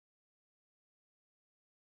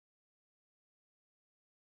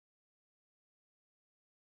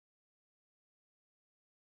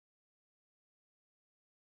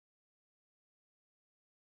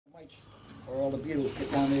Or all the beetles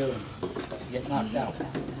get down there and get knocked out.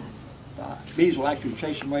 The bees will actually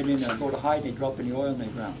chase them right in there, go to hide, they drop in the oil and they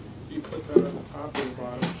drown. You put that on the top or the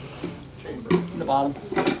bottom chamber? In the bottom.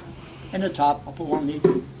 In the top, I'll put one of these.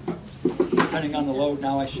 Depending on the load,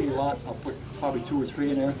 now I see a lot, I'll put probably 2 or 3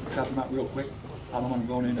 in there, trap them out real quick. I don't want them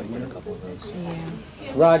going in the winter.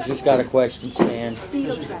 Yeah. Roger's got a question, Stan.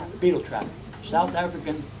 Beetle trap. Beetle trap. South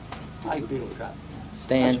African hive beetle trap.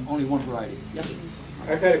 Stan. That's only one variety. Yes?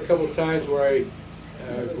 I've had a couple of times where I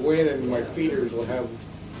go in and my feeders will have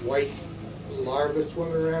white larvae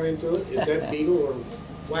swimming around into it. Is that beetle or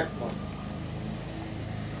black moth?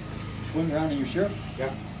 Swim around in your syrup?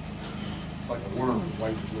 Yeah. It's like a worm,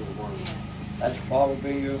 white little worm. That's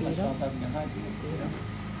probably my South African hive beetle.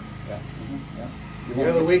 Yeah. Yeah.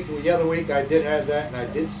 The other week I did have that and I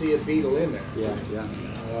did see a beetle in there. Yeah, yeah.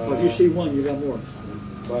 Well, if you see one, you got more.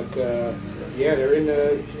 But yeah, they're in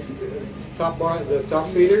the top bar, the top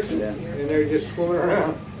feeders, and they're just swimming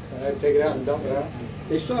around. I had to take it out and dump it out.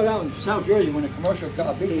 They started out in South Jersey when the commercial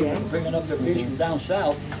beekeepers were bringing up their bees from down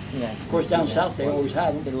south. Yeah. Of course, down south they always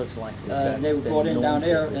have them. It looks like they were brought in down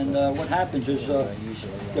there, and what happens is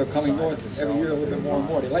they're coming north every year a little bit more and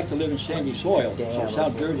more. They like to live in sandy soil, so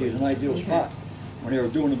South Jersey is an ideal spot. When they were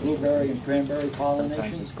doing the blueberry and cranberry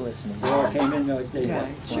pollination, they all came in, they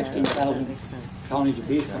had 16,000 colonies of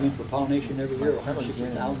bees come in for pollination every year,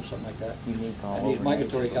 160,000, something like that. And these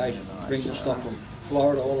migratory guys bring the stuff from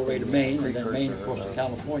Florida all the way to Maine, and then Maine, of course, to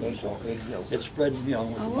California. So it's spread, you know,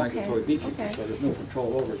 with the migratory beekeepers, so there's no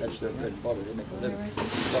control over it. That's their bread and butter. They make a living.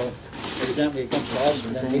 So evidently it comes to us,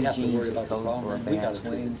 and then we have to worry about the problem, and we got to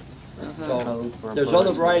treat it. So there's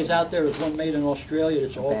other varieties out there. There's one made in Australia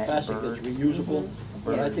that's all plastic, that's reusable.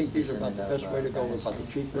 But I think these are about the best way to go, about the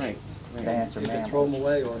cheapest. You can throw them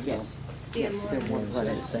away or, you know.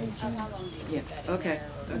 Yeah, okay,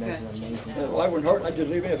 okay. Well, I wouldn't hurt, I'd just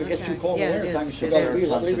leave it. If it gets too cold in the winter time, you still got to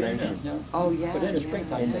leave it in there. You know? Oh, yeah. But in the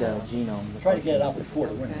springtime, try to get it out before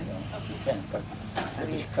the winter, you know, if you can. But if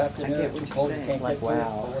it's trapped in there, too cold, you can't get to it for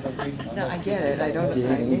whatever reason. No, I get it. I don't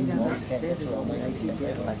understand it.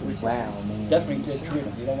 Wow, man. Definitely did treat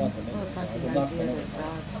them. You don't want them in Well, it's like the there. idea of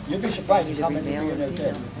You'd be surprised at how many male are in or there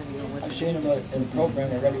dead. female, depending on what I've seen them in a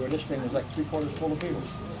program already where this thing was like 3/4 full of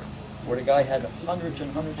beetles, where the guy had hundreds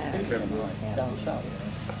and hundreds of beetles down south.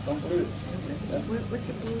 Don't believe it. What's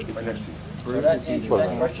it blue? Right next to you. So that answers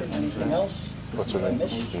that question. Anything else? What's Did I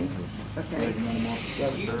miss? Okay. Do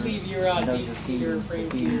you leave your frame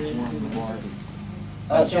feeder in?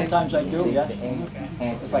 Sometimes I do, yeah.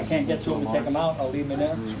 If I can't get to them and take them out, I'll leave them in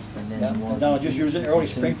there. Yeah. And then I'll just use it early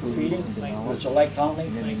spring for feeding. It's a light colony.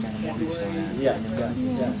 Yeah.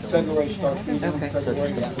 February start feeding. Okay.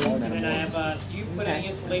 February, yeah. And do you put any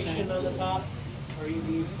insulation on the top, or you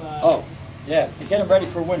leave? Oh, yeah. To get them ready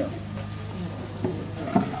for winter.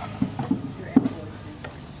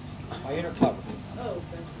 My inner cover.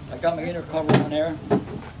 I got my inner cover on there.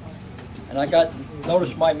 And I got,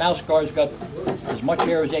 notice my mouse guards got as much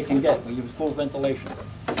air as they can get. We use full ventilation,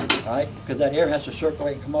 all right? Because that air has to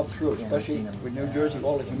circulate and come up through, especially with New Jersey,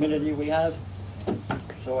 all the humidity we have.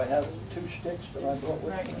 So I have 2 sticks that I brought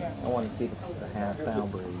with me. I want to see the half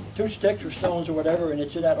boundary. 2 sticks or stones or whatever, and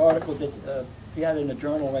it's in that article that he had in the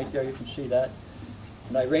journal right there. You can see that.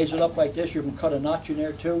 And I raise it up like this. You can cut a notch in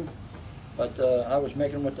there too. But I was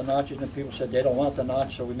making them with the notches, and people said they don't want the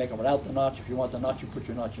notch, so we make them without the notch. If you want the notch, you put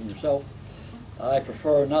your notch in yourself. I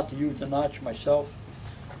prefer not to use the notch myself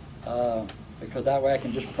because that way I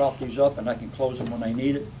can just prop these up and I can close them when I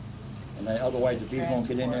need it. And otherwise the bees won't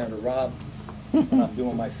get in there to rob when I'm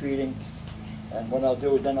doing my feeding. And what I'll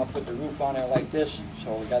do is then I'll put the roof on there like this.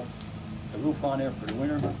 So we got the roof on there for the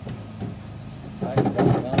winter. Right,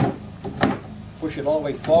 push it all the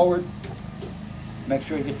way forward. Make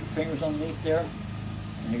sure you get your fingers underneath there.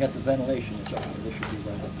 And you got the ventilation that's up there. This should be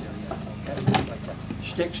right up there, yeah. Okay, like that.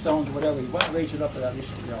 Stick, stones, whatever. You want to raise it up at least,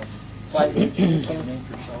 5 inches, an inch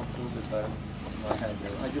or so, a little bit better.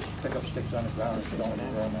 I just pick up sticks on the ground and throw them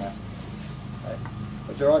around that. Right.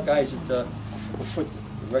 But there are guys that will put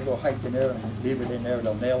the regular height in there and leave it in there.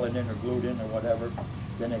 They'll nail it in or glue it in or whatever.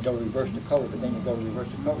 Then they go to reverse the cover, but then you go to reverse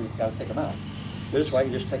the cover, you've got to take them out. This way,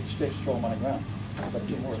 you just take the sticks, throw them on the ground. But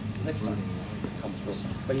 2 more next time come through.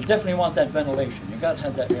 But you definitely want that ventilation. You got to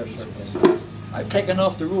have that air circulation. I've taken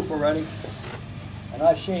off the roof already, and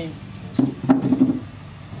I've seen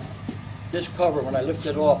this cover. When I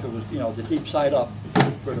lifted it off, it was the deep side up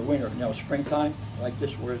for the winter. Springtime like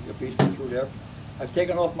this, where the bees come through there. I've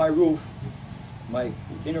taken off my roof, my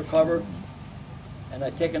inner cover, and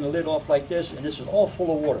I've taken the lid off like this, and this is all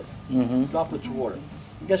full of water, droplets of water.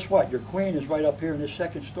 And guess what? Your queen is right up here in this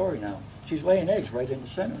 2nd story now. She's laying eggs right in the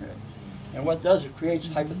center here. And what it does, it creates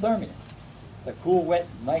hypothermia. The cool, wet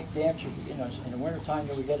night damps, you know, in the wintertime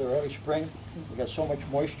that we get, or early spring, we got so much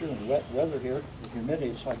moisture and wet weather here, the humidity,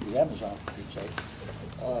 it's like the Amazon, you'd say.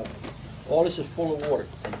 All this is full of water.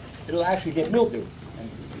 And it'll actually get mildew, and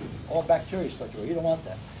all bacteria start to grow. You don't want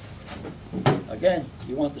that. Again,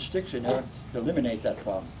 you want the sticks in there to eliminate that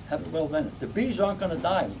problem. Have it well vented. The bees aren't going to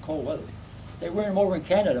die in cold weather. They wear them over in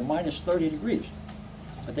Canada, minus 30 degrees.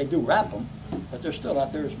 But they do wrap them, but they're still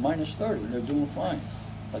out there, it's minus 30, and they're doing fine.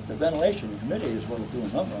 But the ventilation and humidity is what will do a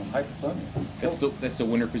number on hypothermia. That's the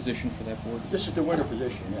winter position for that board? This is the winter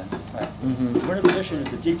position, yeah. Right. The winter position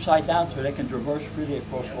is the deep side down, so they can traverse freely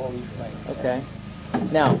across all these frames. Okay.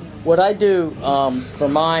 Now, what I do for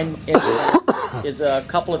mine is a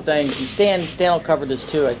couple of things. And Stan will cover this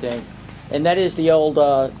too, I think. And that is the old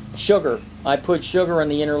sugar. I put sugar in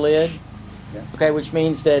the inner lid, okay, which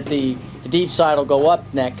means that the deep side will go up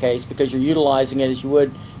in that case because you're utilizing it as you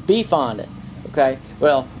would bee fondant. Okay.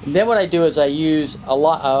 Well, then what I do is I use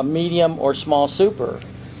a medium or small super.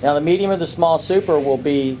 Now, the medium or the small super will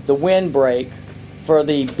be the windbreak for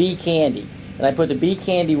the bee candy. And I put the bee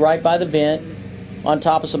candy right by the vent on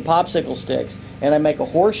top of some popsicle sticks, and I make a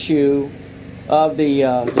horseshoe of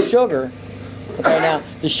the sugar. Okay, now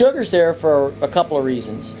the sugar's there for a couple of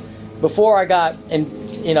reasons. Before I got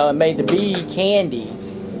and I made the bee candy,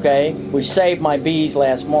 okay, which saved my bees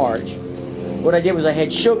last March. What I did was I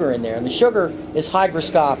had sugar in there, and the sugar is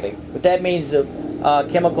hygroscopic. What that means is a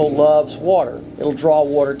chemical loves water. It'll draw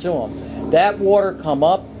water to them. That water come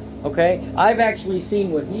up, okay. I've actually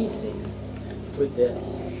seen what he's seen with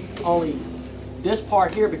this. Only this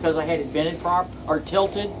part here, because I had it vented or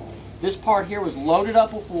tilted, this part here was loaded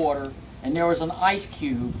up with water, and there was an ice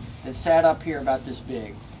cube that sat up here about this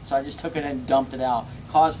big. So I just took it and dumped it out.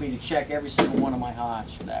 Caused me to check every single one of my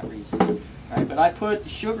hives for that reason. Right, but I put the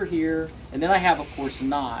sugar here, and then I have, of course, a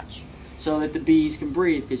notch so that the bees can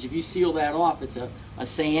breathe. Because if you seal that off, it's like a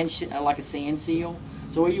sand seal.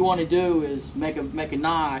 So what you want to do is make a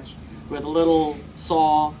notch with a little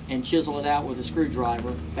saw and chisel it out with a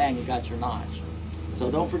screwdriver. Bang, you got your notch. So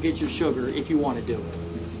don't forget your sugar if you want to do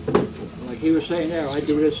it. Like he was saying there, I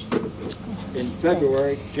do this in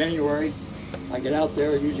February, January. I get out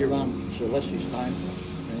there usually around Celesti's time,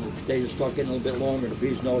 and the days start getting a little bit longer. The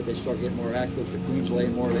bees know it; they start getting more active. The queen's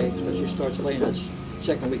laying more eggs, but she starts laying that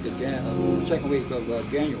second week of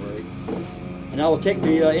January. And I will take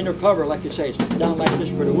the inner cover, like you say, it's down like this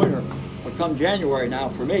for the winter. But come January now,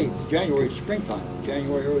 for me, January is springtime.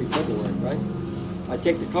 January, early February, right? I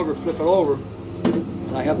take the cover, flip it over,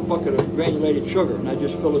 and I have a bucket of granulated sugar, and I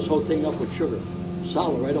just fill this whole thing up with sugar,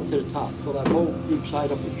 solid right up to the top. Fill that whole deep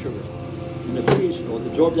side up with sugar. And the bees will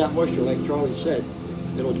absorb that moisture, like Charlie said.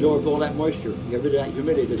 It'll absorb all that moisture, get rid of that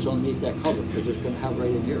humidity that's underneath that cover, because it's going to have right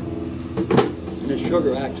in here. And this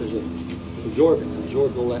sugar acts as an absorbent,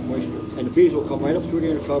 absorbs all that moisture. And the bees will come right up through the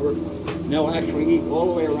inner cover, and they'll actually eat all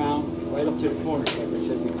the way around, right up to the corners, like I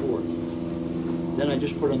said before. Then I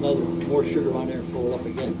just put more sugar on there and fill it up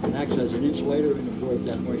again. And acts as an insulator and absorbs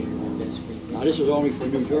that moisture. Now this is only for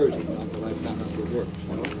New Jersey, but I found out it works.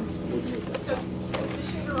 So the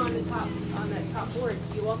sugar on the top, on that top board,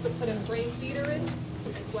 do you also put a frame feeder in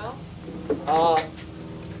as well?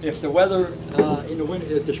 If the weather in the winter,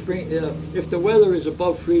 if the weather is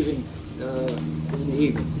above freezing in the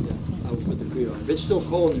evening, yeah, I would put the feeder on. If it's still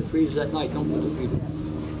cold and it freezes at night, don't put the feeder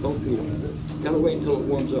on. Don't feed them. Gotta wait until it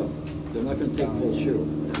warms up. They're not going to take cold sugar,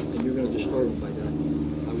 and you're going to disturb them by that.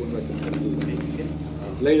 I wouldn't recommend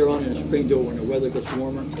it. Later on in the spring, though, when the weather gets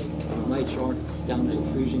warmer, the nights aren't down to the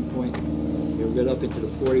freezing point, you'll get up into the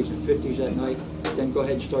 40s and 50s at night. Then go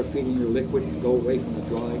ahead and start feeding your liquid and go away from the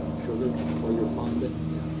dry sugar or your fondant.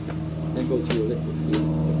 Then go to your liquid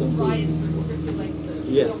feed. Dry is for strictly like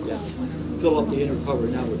the yeah. Fill up the inner cover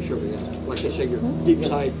now with sugar. Yeah. Like I said, your deep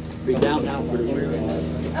side be down now for the winter.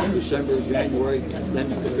 December, January.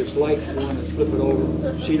 Then if it's light, you want to flip it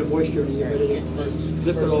over. See the moisture and the humidity.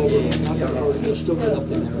 Flip it over. You'll still get up in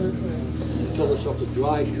there. And fill this up with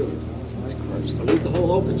dry sugar. So leave the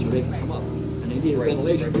hole open so they can come up. And they need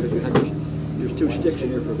ventilation because there's two sticks in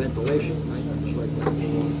here for ventilation. Right? Just like that.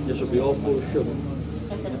 This will be all full of sugar.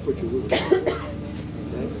 And put your roof on.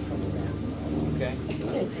 Okay?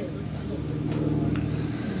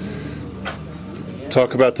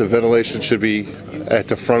 Talk about the ventilation should be at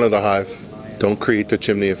the front of the hive. Don't create the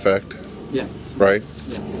chimney effect. Yeah. Right?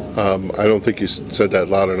 Yeah. I don't think you said that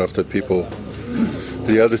loud enough that people...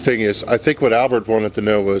 The other thing is, I think what Albert wanted to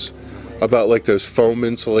know was about like those foam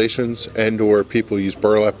insulations and or people use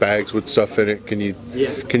burlap bags with stuff in it. Can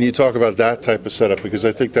you talk about that type of setup? Because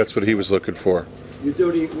I think that's what he was looking for. You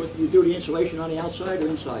do the insulation on the outside or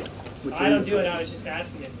inside? I don't do it, I was just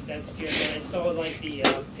asking if that's what you had done. I saw like the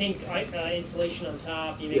pink insulation on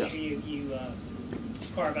top, you Yeah. make sure you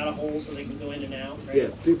carve out a hole so they can go in and out, right? Yeah,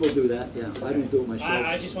 people do that, yeah. I don't do it myself.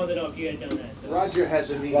 I just wanted to know if you had done that. So. Roger has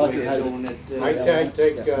a neat Roger way has of it. doing it. I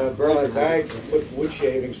take burlap bags and put wood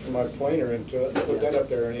shavings from my planer into it, put that up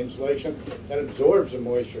there in insulation, that absorbs the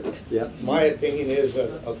moisture. Yeah. My opinion is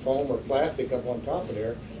a foam or plastic up on top of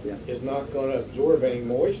there Yeah. is not gonna absorb any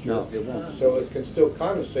moisture. No, it won't. So it can still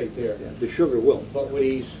condensate there. Yeah, the sugar will. But with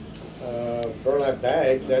these burlap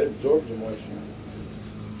bags, that absorbs the moisture.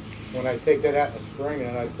 When I take that out in the spring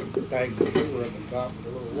and I put the bags of sugar up on top with a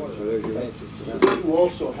little water. So there's your answer. You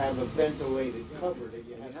also have a ventilated cover that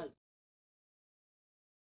you have.